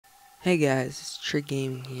Hey guys, it's Trick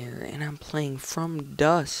Gaming here, and I'm playing From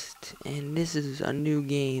Dust, and this is a new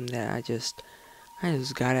game that I just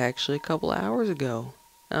got actually a couple hours ago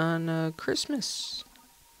on Christmas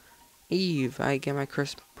Eve. I get my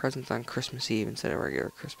presents on Christmas Eve instead of regular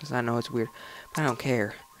Christmas. I know it's weird, but I don't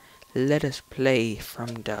care. Let us play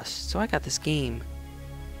From Dust. So I got this game.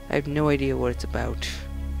 I have no idea what it's about.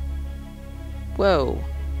 Whoa!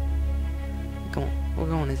 We're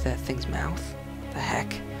going into that thing's mouth. What the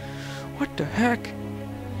heck? What the heck?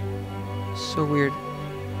 So weird.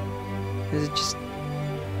 Is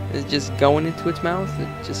it just going into its mouth?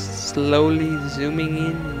 It just slowly zooming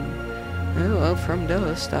in and, oh well, From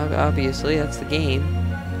Dust, obviously that's the game.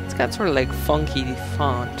 It's got sort of like funky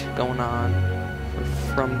font going on for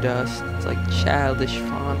From Dust. It's like childish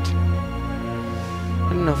font. I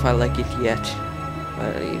don't know if I like it yet.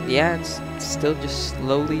 But yeah, it's still just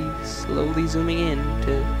slowly zooming in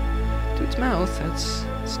to its mouth. That's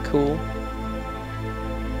cool.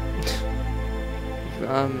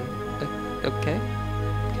 Okay.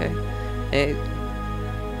 Hey.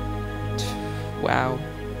 Wow.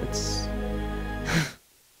 That's...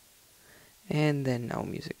 And then no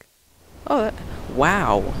music. Oh,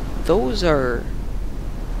 wow. Those are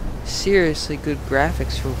seriously good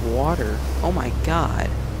graphics for water. Oh my god.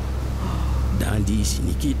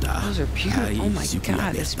 Those are beautiful. Oh my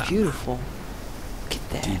god, that's beautiful. Look at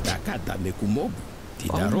that.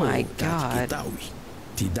 Oh my god.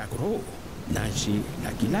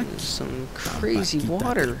 Some crazy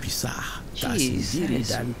water. Jeez,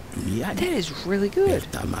 that is really good.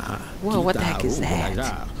 Whoa, what the heck is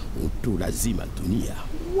that?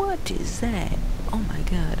 What is that? Oh my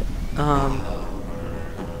god.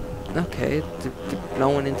 Okay, they're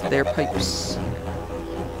blowing into their pipes.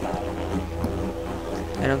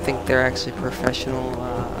 I don't think they're actually professional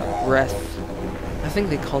breath. I think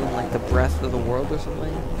they call them like the breath of the world or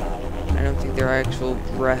something. I don't think they're actual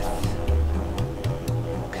breath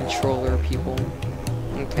controller people.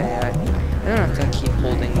 Okay, I don't have to keep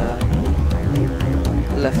holding the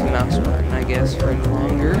left mouse button, I guess, for any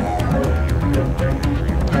longer.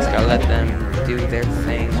 Just gotta let them do their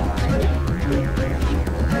thing.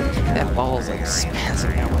 That ball's like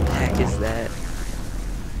spazzing out. What the heck is that?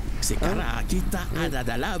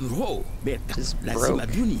 Just broke.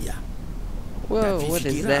 Whoa, what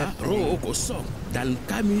is that thing? Weird,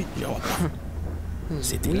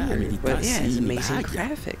 but yeah, it's amazing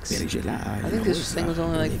graphics. I think this thing was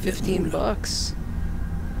only like 15 bucks.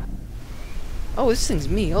 Oh, this thing's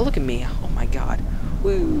me. Oh, look at me. Oh my god.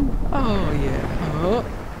 Woo. Oh yeah. Oh.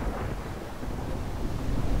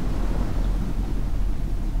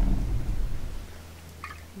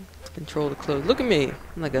 Control the clothes. Look at me.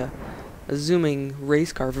 I'm like a zooming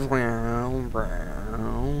race car.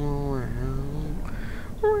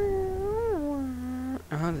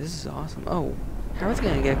 Oh, this is awesome. Oh, how are they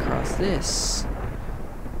gonna get across this?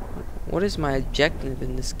 What is my objective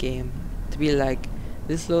in this game? To be like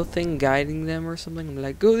this little thing guiding them or something? I'm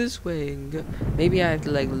like, go this way and go. Maybe I have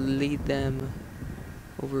to like lead them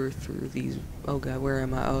over through these. Oh god, where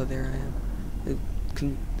am I? Oh, there I am.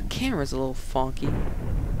 The camera's a little funky.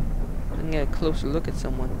 I can get a closer look at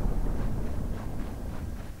someone.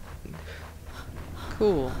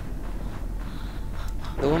 Cool.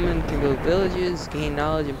 The woman can build villages, gain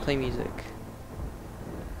knowledge, and play music.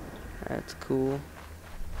 That's cool.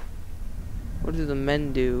 What do the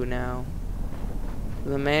men do now?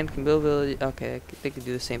 The man can build villages. Okay, they can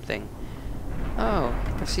do the same thing. Oh,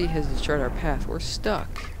 I see has to chart our path. We're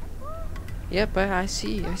stuck. Yep, I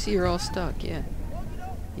see. I see you're all stuck. Yeah.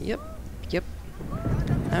 Yep.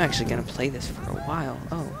 I'm actually gonna play this for a while.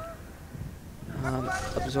 Oh.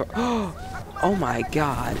 Absorb. Oh my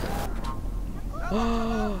god.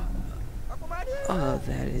 Oh,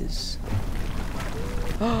 that is.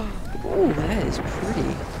 Oh, that is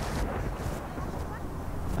pretty.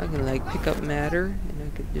 I can like pick up matter and I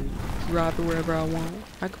could just drop it wherever I want.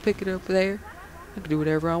 I could pick it up there. I could do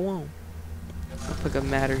whatever I want. I'll pick up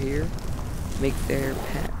matter here. Make their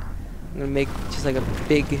pet. I'm gonna make just like a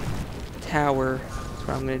big tower. That's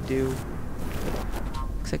what I'm gonna do.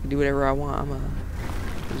 Cause I can do whatever I want. I'm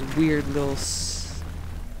this weird little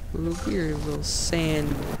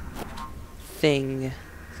sand thing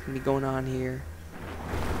that's gonna be going on here.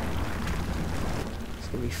 It's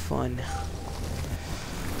gonna be fun.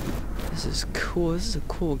 This is cool. This is a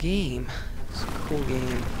cool game. It's a cool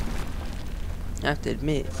game. I have to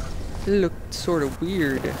admit, it looked sort of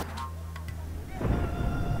weird.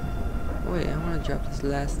 Wait, I want to drop this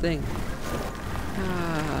last thing.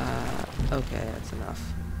 Okay, that's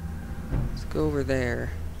enough. Let's go over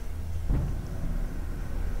there.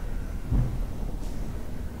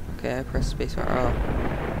 Okay, I pressed spacebar. Oh.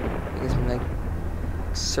 I guess I'm like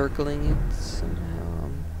circling it somehow.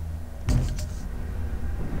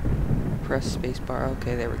 Press spacebar.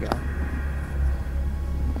 Okay, there we go.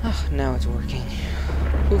 Oh, now it's working.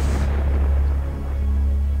 Oof.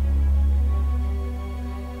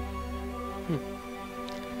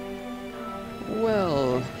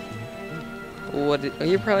 Well,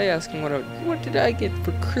 you're probably asking what did I get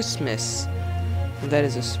for Christmas? Well, that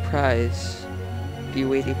is a surprise. Be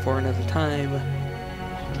waiting for another time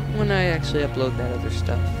when I actually upload that other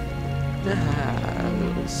stuff. Ah, a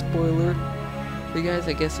little spoiler for you guys.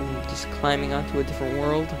 I guess I'm just climbing onto a different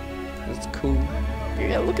world. That's cool.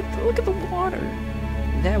 Yeah, look at the water.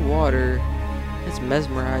 That water, that's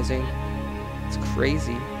mesmerizing. It's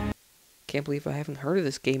crazy. Can't believe I haven't heard of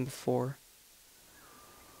this game before.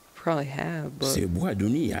 Probably have, but I just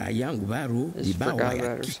forgot about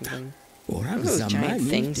it or something. Look at those giant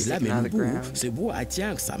things sticking out of the ground. It's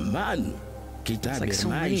like so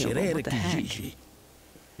many of them. What the heck?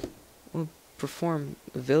 We'll perform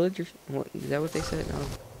a village or what? Is that what they said? No.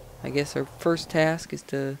 I guess our first task is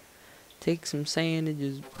to take some sand and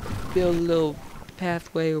just build a little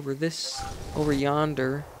pathway over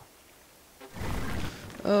yonder.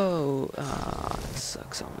 Oh, it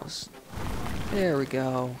sucks almost. There we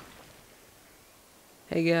go.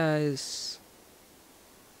 Hey guys,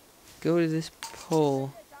 go to this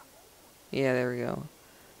pole. Yeah, there we go.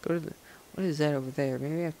 Go to the. What is that over there?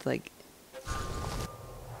 Maybe I have to like.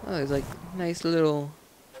 Oh, there's like nice little.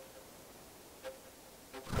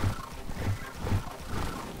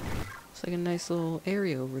 It's like a nice little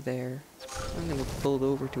area over there. I'm gonna build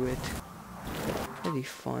over to it. That'd be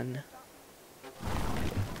fun.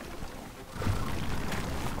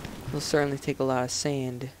 It'll certainly take a lot of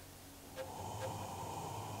sand.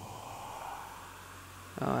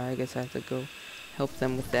 Oh, I guess I have to go help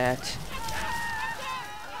them with that.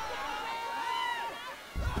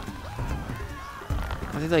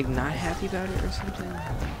 Are they like not happy about it or something?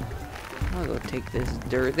 I'll go take this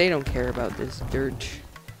dirt. They don't care about this dirt.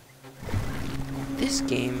 This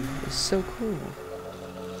game is so cool.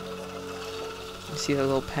 You see that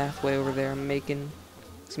little pathway over there I'm making?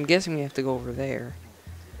 So I'm guessing we have to go over there.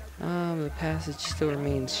 The passage still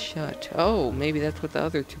remains shut. Oh, maybe that's what the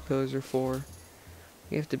other two pillars are for.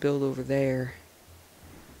 We have to build over there.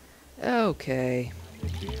 Okay.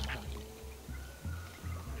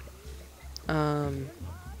 I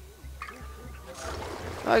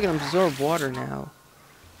can absorb water now.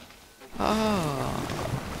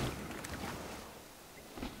 Oh.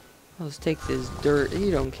 Let's take this dirt.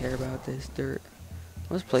 You don't care about this dirt.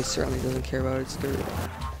 This place certainly doesn't care about its dirt.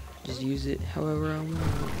 Just use it however I want.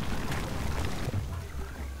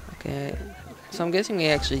 Okay. So I'm guessing we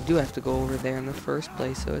actually do have to go over there in the first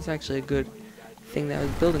place, so it's actually a good thing that I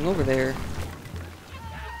was building over there.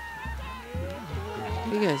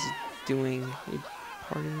 What are you guys doing? You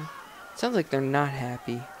partying? It sounds like they're not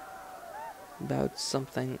happy about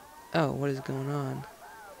something. Oh, what is going on?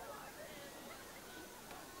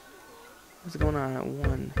 What's going on at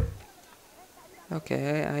 1?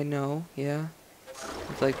 Okay, I know, yeah.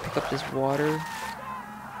 Let's like pick up this water.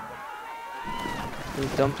 We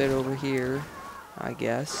dump it over here, I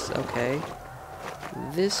guess. Okay.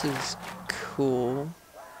 This is cool.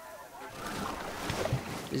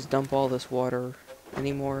 Just dump all this water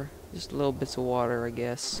anymore. Just little bits of water, I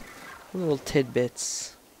guess. Little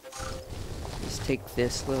tidbits. Just take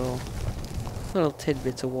this little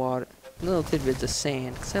tidbits of water. Little tidbits of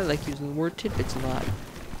sand. Cause I like using the word tidbits a lot.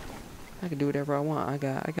 I can do whatever I want. I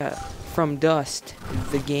got From Dust,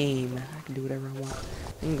 the game. I can do whatever I want.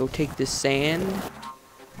 I can go take this sand.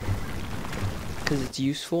 Because it's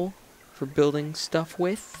useful for building stuff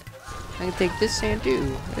with. I can take this sand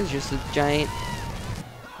too. There's just a giant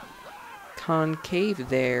concave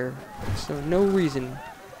there. So no reason.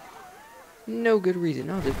 No good reason.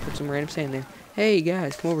 I'll just put some random sand there. Hey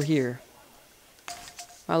guys, come over here.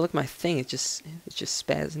 Wow, look, my thing, it's just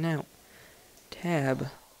spazzing out. Tab.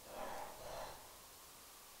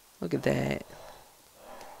 Look at that.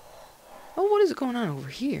 Oh, what is going on over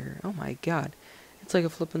here? Oh my god. It's like a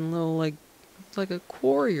flipping little, like, it's like a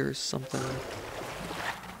quarry or something.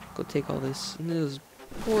 Go take all this and just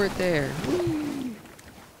pour it there. Woo!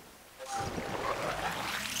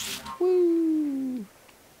 Woo!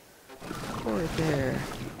 Pour it there.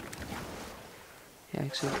 Yeah,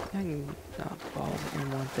 actually, I can... Oh, balls, I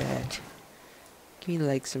don't want that. Give me,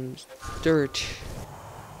 like, some dirt.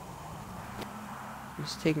 I'm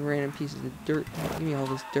just taking random pieces of dirt. Give me all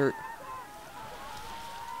this dirt.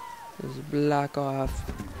 Just block off.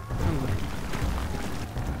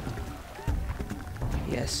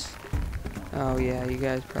 Yes. Oh yeah, you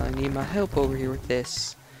guys probably need my help over here with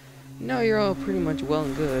this. No, you're all pretty much well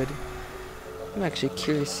and good. I'm actually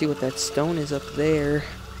curious to see what that stone is up there.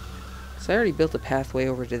 So I already built a pathway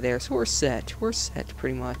over to there, so we're set. We're set,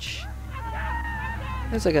 pretty much.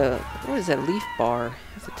 There's like a... what is that? Leaf bar.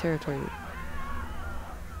 That's a territory.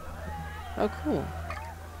 Oh, cool.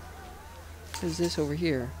 What is this over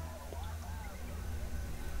here?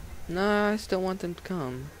 Nah, I still want them to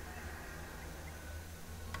come.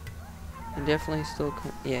 And definitely still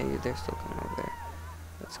come... yeah, they're still coming over there.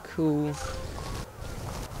 That's cool.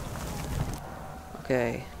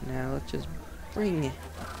 Okay, now let's just bring it.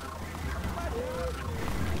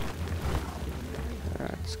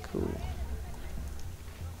 That's cool.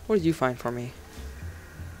 What did you find for me?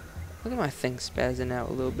 Look at my thing spazzing out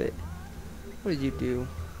a little bit. What did you do?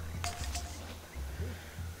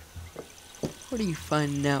 What are you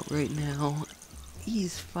finding out right now?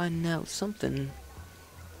 He's finding out something.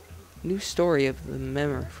 New story of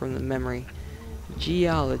the from the memory.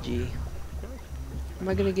 Geology. Am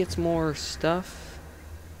I gonna get some more stuff?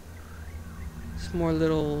 Some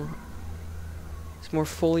more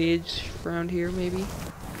foliage around here, maybe?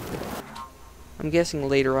 I'm guessing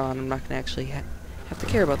later on I'm not gonna actually have to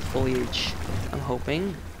care about the foliage. I'm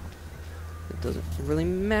hoping. It doesn't really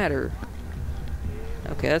matter.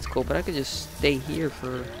 Okay, that's cool, but I could just stay here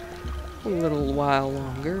for a little while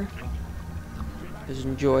longer. Just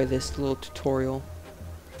enjoy this little tutorial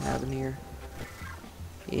I'm having here.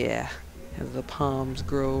 Yeah, have the palms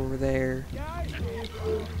grow over there.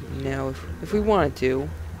 Now, if we wanted to,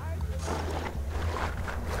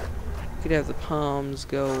 we could have the palms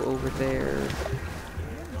go over there.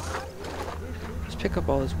 Just pick up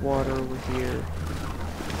all this water over here.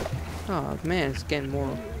 Oh man, it's getting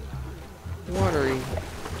more watery.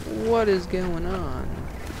 What is going on?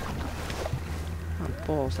 Oh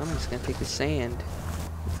balls, I'm just gonna take the sand.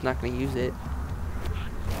 It's not gonna use it.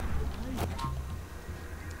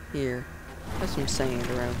 Here, have some sand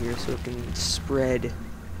around here so it can spread,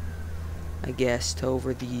 I guess, to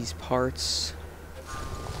over these parts.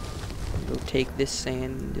 Go take this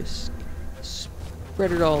sand and just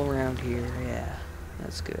spread it all around here. Yeah,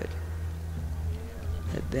 that's good.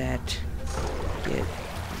 Let that get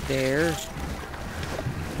there.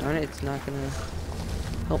 Darn it, it's not gonna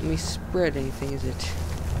help me spread anything, is it?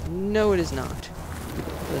 No, it is not.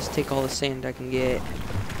 Let's take all the sand I can get,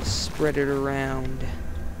 spread it around.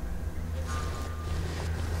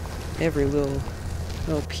 Every little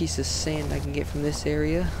piece of sand I can get from this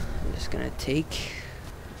area, I'm just gonna take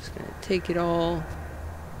it all.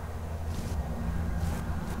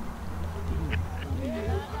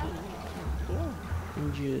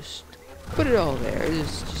 And just put it all there.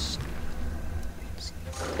 It's just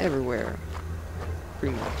everywhere,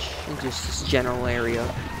 pretty much. In just this general area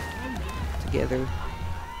together.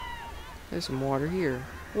 There's some water here.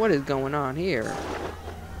 What is going on here?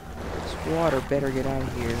 This water better get out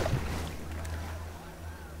of here.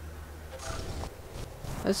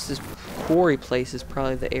 This quarry place is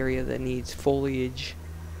probably the area that needs foliage.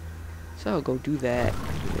 So I'll go do that.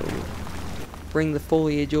 Bring the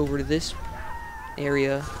foliage over to this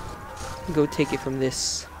area. And go take it from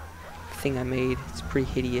this thing I made. It's pretty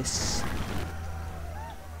hideous.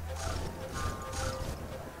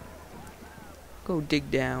 Go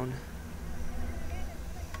dig down.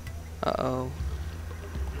 Uh-oh.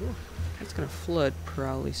 It's gonna flood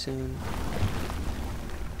probably soon.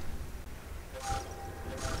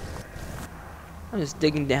 I'm just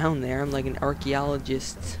digging down there. I'm like an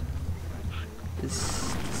archaeologist.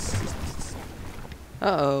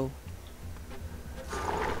 Uh-oh.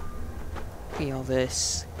 Give me all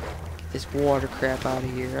this. Get this water crap out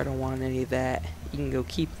of here. I don't want any of that. You can go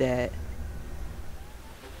keep that.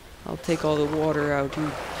 I'll take all the water out.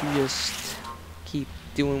 You just keep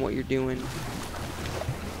doing what you're doing.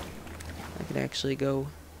 I can actually go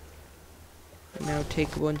now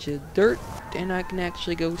take a bunch of dirt, and I can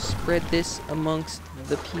actually go spread this amongst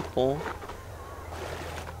the people.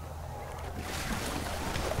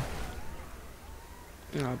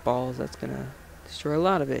 Oh, balls, that's gonna destroy a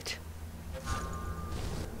lot of it.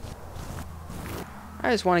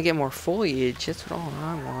 I just want to get more foliage, that's all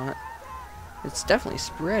I want. It's definitely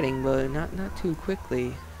spreading, but not too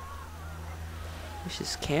quickly. Wish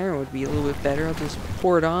this camera would be a little bit better. I'll just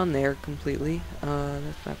pour it on there completely.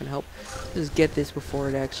 That's not gonna help. Just get this before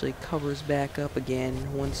it actually covers back up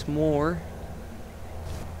again once more.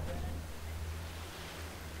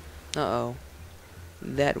 Uh-oh.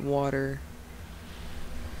 That water.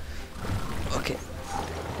 Okay.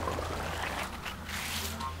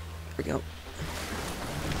 There we go.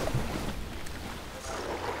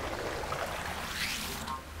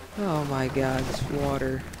 Oh my god, this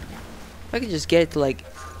water. If I could just get it to like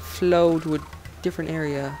flow to a different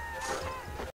area.